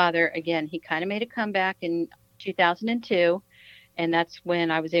birth father, again, he kind of made a comeback in 2002. And that's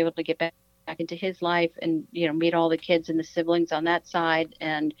when I was able to get back into his life and, meet all the kids and the siblings on that side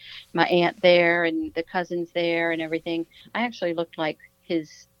and my aunt there and the cousins there and everything. I actually looked like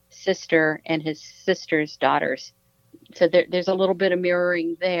his sister and his sister's daughters. So there's a little bit of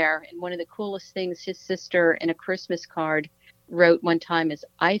mirroring there. And one of the coolest things his sister in a Christmas card wrote one time is,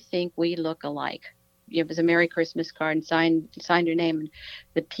 I think we look alike. It was a Merry Christmas card and signed her name. And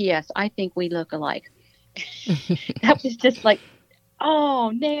the PS, I think we look alike. That was just like, oh,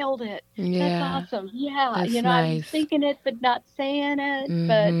 nailed it. Yeah. That's awesome. Yeah. That's I nice. was thinking it, but not saying it,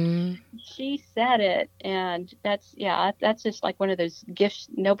 but she said it. And that's just like one of those gifts.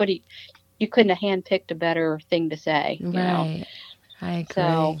 You couldn't have handpicked a better thing to say. Right. I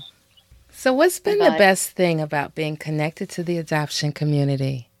agree. So what's been the best thing about being connected to the adoption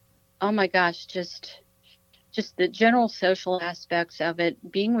community? Oh my gosh, just the general social aspects of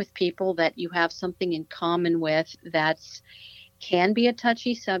it, being with people that you have something in common with that's can be a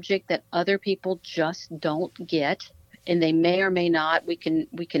touchy subject that other people just don't get, and they may or may not. We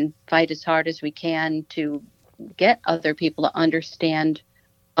can fight as hard as we can to get other people to understand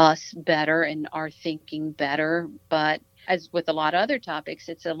us better and our thinking better. But as with a lot of other topics,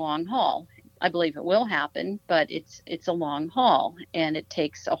 it's a long haul. I believe it will happen, but it's a long haul, and it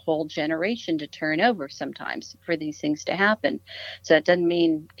takes a whole generation to turn over sometimes for these things to happen. So that doesn't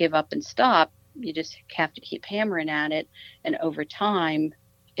mean give up and stop. You just have to keep hammering at it, and over time,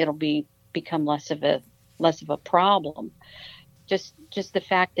 it'll become less of a problem. Just the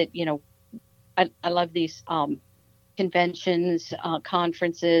fact that I love these conventions,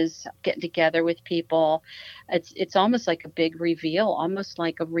 conferences, getting together with people. It's almost like a big reveal, almost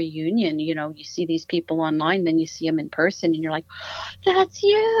like a reunion. You see these people online, then you see them in person, and you're like, "That's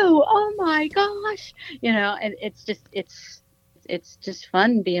you! Oh my gosh!" And it's just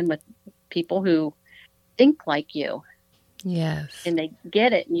fun being with people who think like you. Yes. And they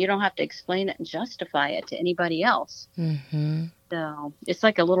get it, and you don't have to explain it and justify it to anybody else. So it's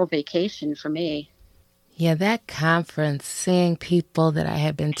like a little vacation for me. Yeah, that conference, seeing people that I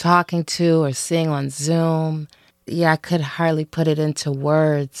had been talking to or seeing on Zoom, I could hardly put it into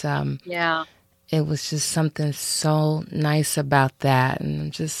words. Yeah. It was just something so nice about that, and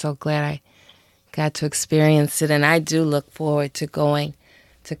I'm just so glad I got to experience it. And I do look forward to going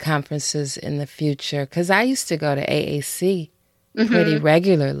to conferences in the future? Because I used to go to AAC pretty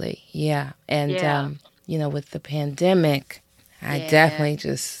regularly. Yeah. And, with the pandemic, I definitely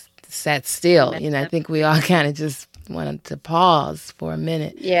just sat still. I think we all kind of just wanted to pause for a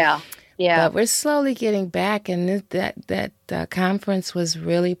minute. Yeah. But we're slowly getting back, and that conference was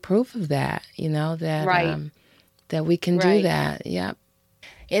really proof of that, that we can do that. Yep.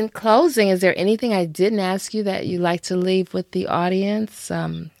 In closing, is there anything I didn't ask you that you'd like to leave with the audience,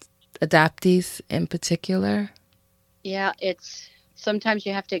 adoptees in particular? Yeah, sometimes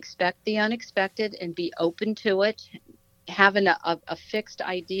you have to expect the unexpected and be open to it. Having a fixed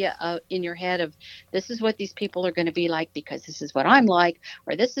idea in your head of this is what these people are going to be like because this is what I'm like,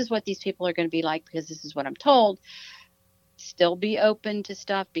 or this is what these people are going to be like because this is what I'm told. Still be open to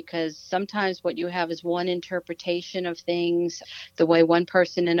stuff, because sometimes what you have is one interpretation of things, the way one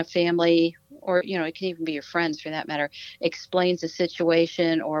person in a family, or it can even be your friends for that matter, explains a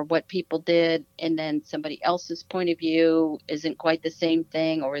situation or what people did, and then somebody else's point of view isn't quite the same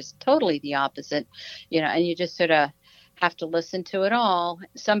thing or is totally the opposite, and you just sort of have to listen to it all.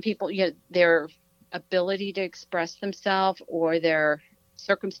 Some people, their ability to express themselves or their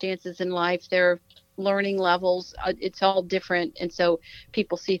circumstances in life, their learning levels, it's all different. And so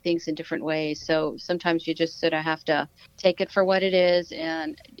people see things in different ways. So sometimes you just sort of have to take it for what it is.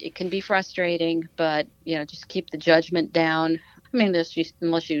 And it can be frustrating, but, just keep the judgment down. I mean,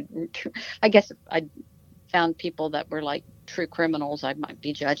 unless you, I guess if I found people that were like true criminals, I might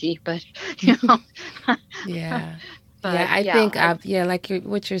be judgy, but, Yeah. But, I think, like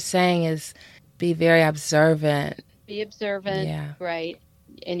what you're saying is be very observant. Be observant, right?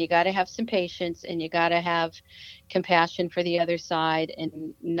 And you got to have some patience, and you got to have compassion for the other side,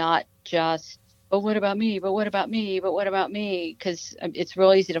 and not just, but what about me? But what about me? But what about me? Because it's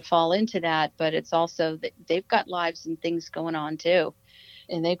real easy to fall into that, but it's also that they've got lives and things going on too.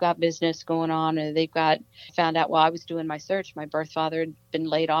 And they've got business going on, and found out while I was doing my search, my birth father had been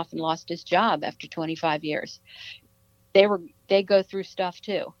laid off and lost his job after 25 years. They go through stuff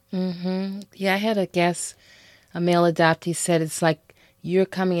too. Mm-hmm. Yeah, I had a guest, a male adoptee, said it's like you're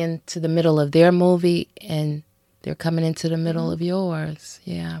coming into the middle of their movie and they're coming into the middle of yours.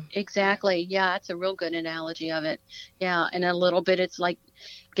 Yeah. Exactly. Yeah, that's a real good analogy of it. Yeah, and a little bit it's like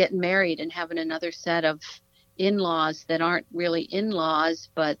getting married and having another set of in-laws that aren't really in-laws,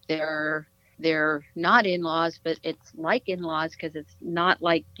 but they're not in-laws, but it's like in-laws because it's not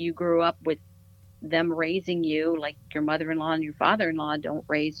like you grew up with them raising you, like your mother-in-law and your father-in-law don't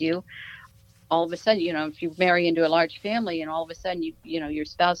raise you. All of a sudden, if you marry into a large family and all of a sudden your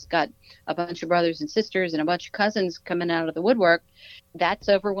spouse got a bunch of brothers and sisters and a bunch of cousins coming out of the woodwork, that's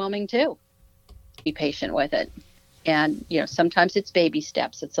overwhelming too. Be patient with it. And, sometimes it's baby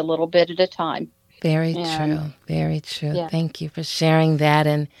steps. It's a little bit at a time. Very true. Very true. Yeah. Thank you for sharing that.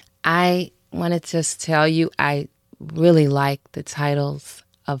 And I want to just tell you, I really like the titles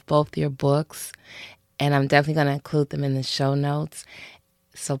of both your books, and I'm definitely going to include them in the show notes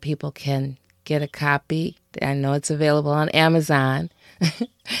so people can get a copy. I know it's available on Amazon.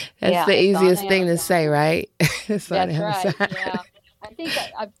 That's the easiest thing to say, right? That's right. Yeah. I think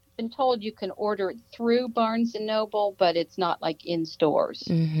I've been told you can order it through Barnes and Noble, but it's not like in stores.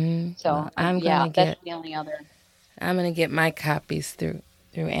 Mm-hmm. So well, that's the only other. I'm going to get my copies through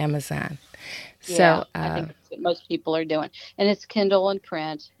Amazon. So I think that's what most people are doing. And it's Kindle and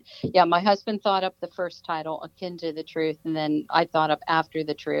print. Yeah, my husband thought up the first title, Akin to the Truth, and then I thought up After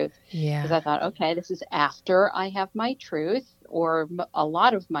the Truth. Yeah. Because I thought, okay, this is after I have my truth, or a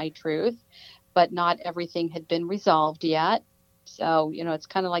lot of my truth, but not everything had been resolved yet. So, it's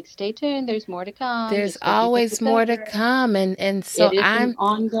kind of like, stay tuned. There's more to come. There's always more to come. And so I'm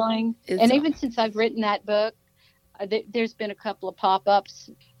ongoing. And even since I've written that book, there's been a couple of pop-ups.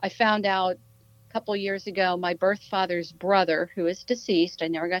 I found out a couple of years ago, my birth father's brother, who is deceased, I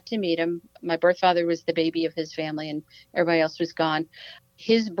never got to meet him. My birth father was the baby of his family and everybody else was gone.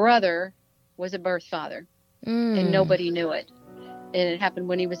 His brother was a birth father and nobody knew it. And it happened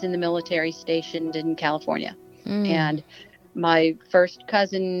when he was in the military stationed in California. And my first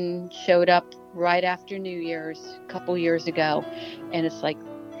cousin showed up right after New Year's a couple years ago. And it's like,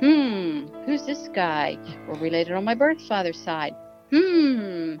 who's this guy? We're related on my birth father's side.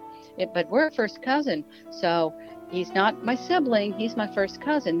 But we're a first cousin. So he's not my sibling. He's my first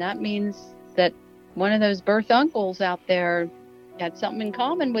cousin. That means that one of those birth uncles out there had something in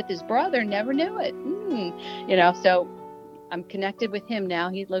common with his brother, never knew it. So I'm connected with him now.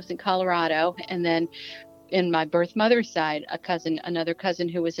 He lives in Colorado. And then in my birth mother's side, another cousin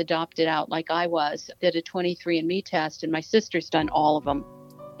who was adopted out like I was, did a 23andMe test, and my sister's done all of them.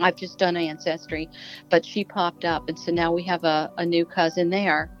 I've just done Ancestry, but she popped up. And so now we have a new cousin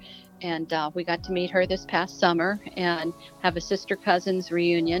there. And we got to meet her this past summer and have a sister cousins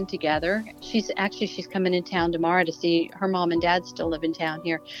reunion together. She's coming in town tomorrow to see her mom and dad still live in town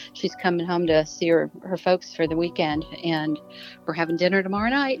here. She's coming home to see her folks for the weekend, and we're having dinner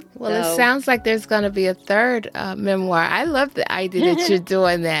tomorrow night. Well, It sounds like there's going to be a third memoir. I love the idea that you're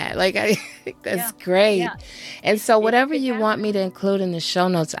doing that. Like, I think that's great. Yeah. And so whatever you want me to include in the show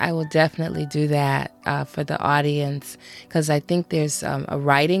notes, I will definitely do that for the audience, because I think there's a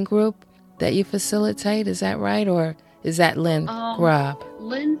writing group that you facilitate. Is that right? Or is that Lynn Grubb?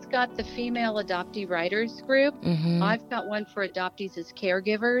 Lynn's got the female adoptee writers group. Mm-hmm. I've got one for adoptees as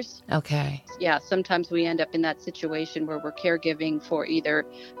caregivers. Okay. Yeah, sometimes we end up in that situation where we're caregiving for either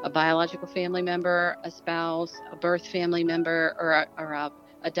a biological family member, a spouse, a birth family member, or a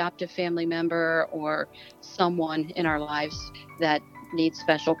adoptive family member, or someone in our lives that needs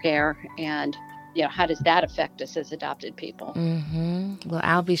special care. And, how does that affect us as adopted people? Mm-hmm. Well,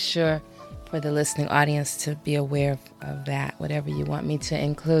 I'll be sure for the listening audience to be aware of that, whatever you want me to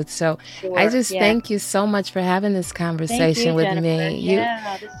include. So sure, I just thank you so much for having this conversation with Jennifer. me.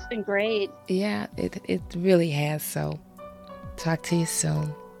 Yeah, this has been great. Yeah, it really has. So talk to you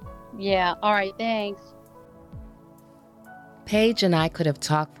soon. Yeah, all right, thanks. Paige and I could have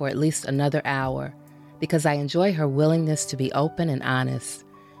talked for at least another hour because I enjoy her willingness to be open and honest.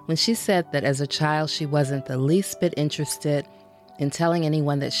 When she said that as a child she wasn't the least bit interested in telling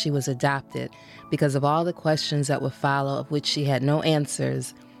anyone that she was adopted because of all the questions that would follow, of which she had no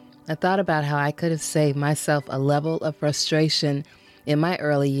answers, I thought about how I could have saved myself a level of frustration in my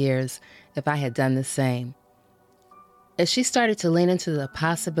early years if I had done the same. As she started to lean into the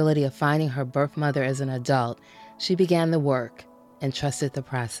possibility of finding her birth mother as an adult, she began the work and trusted the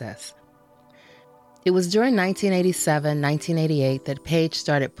process. It was during 1987-1988 that Paige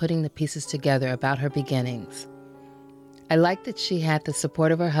started putting the pieces together about her beginnings. I like that she had the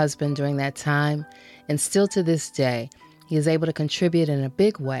support of her husband during that time, and still to this day, he is able to contribute in a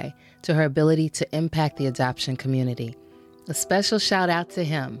big way to her ability to impact the adoption community. A special shout out to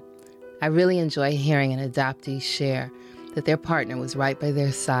him. I really enjoy hearing an adoptee share that their partner was right by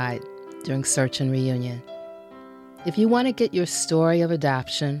their side during search and reunion. If you want to get your story of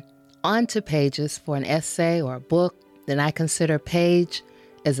adoption onto pages for an essay or a book, then I consider Paige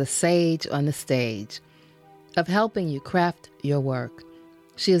as a sage on the stage of helping you craft your work.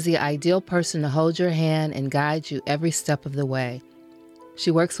 She is the ideal person to hold your hand and guide you every step of the way.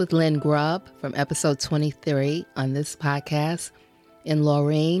 She works with Lynn Grubb from episode 23 on this podcast, and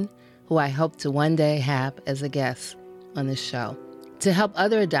Laureen, who I hope to one day have as a guest on this show, to help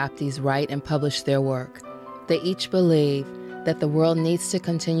other adoptees write and publish their work. They each believe that the world needs to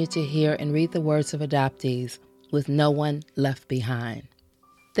continue to hear and read the words of adoptees with no one left behind.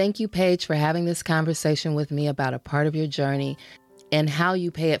 Thank you, Paige, for having this conversation with me about a part of your journey and how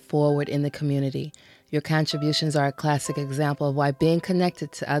you pay it forward in the community. Your contributions are a classic example of why being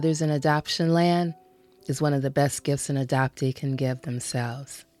connected to others in adoption land is one of the best gifts an adoptee can give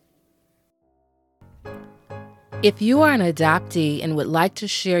themselves. If you are an adoptee and would like to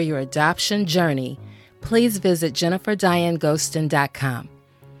share your adoption journey, please visit JenniferDianeGhostin.com.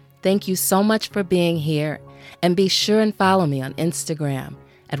 Thank you so much for being here, and be sure and follow me on Instagram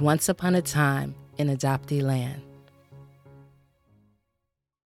at Once Upon a Time in Adoptee Land.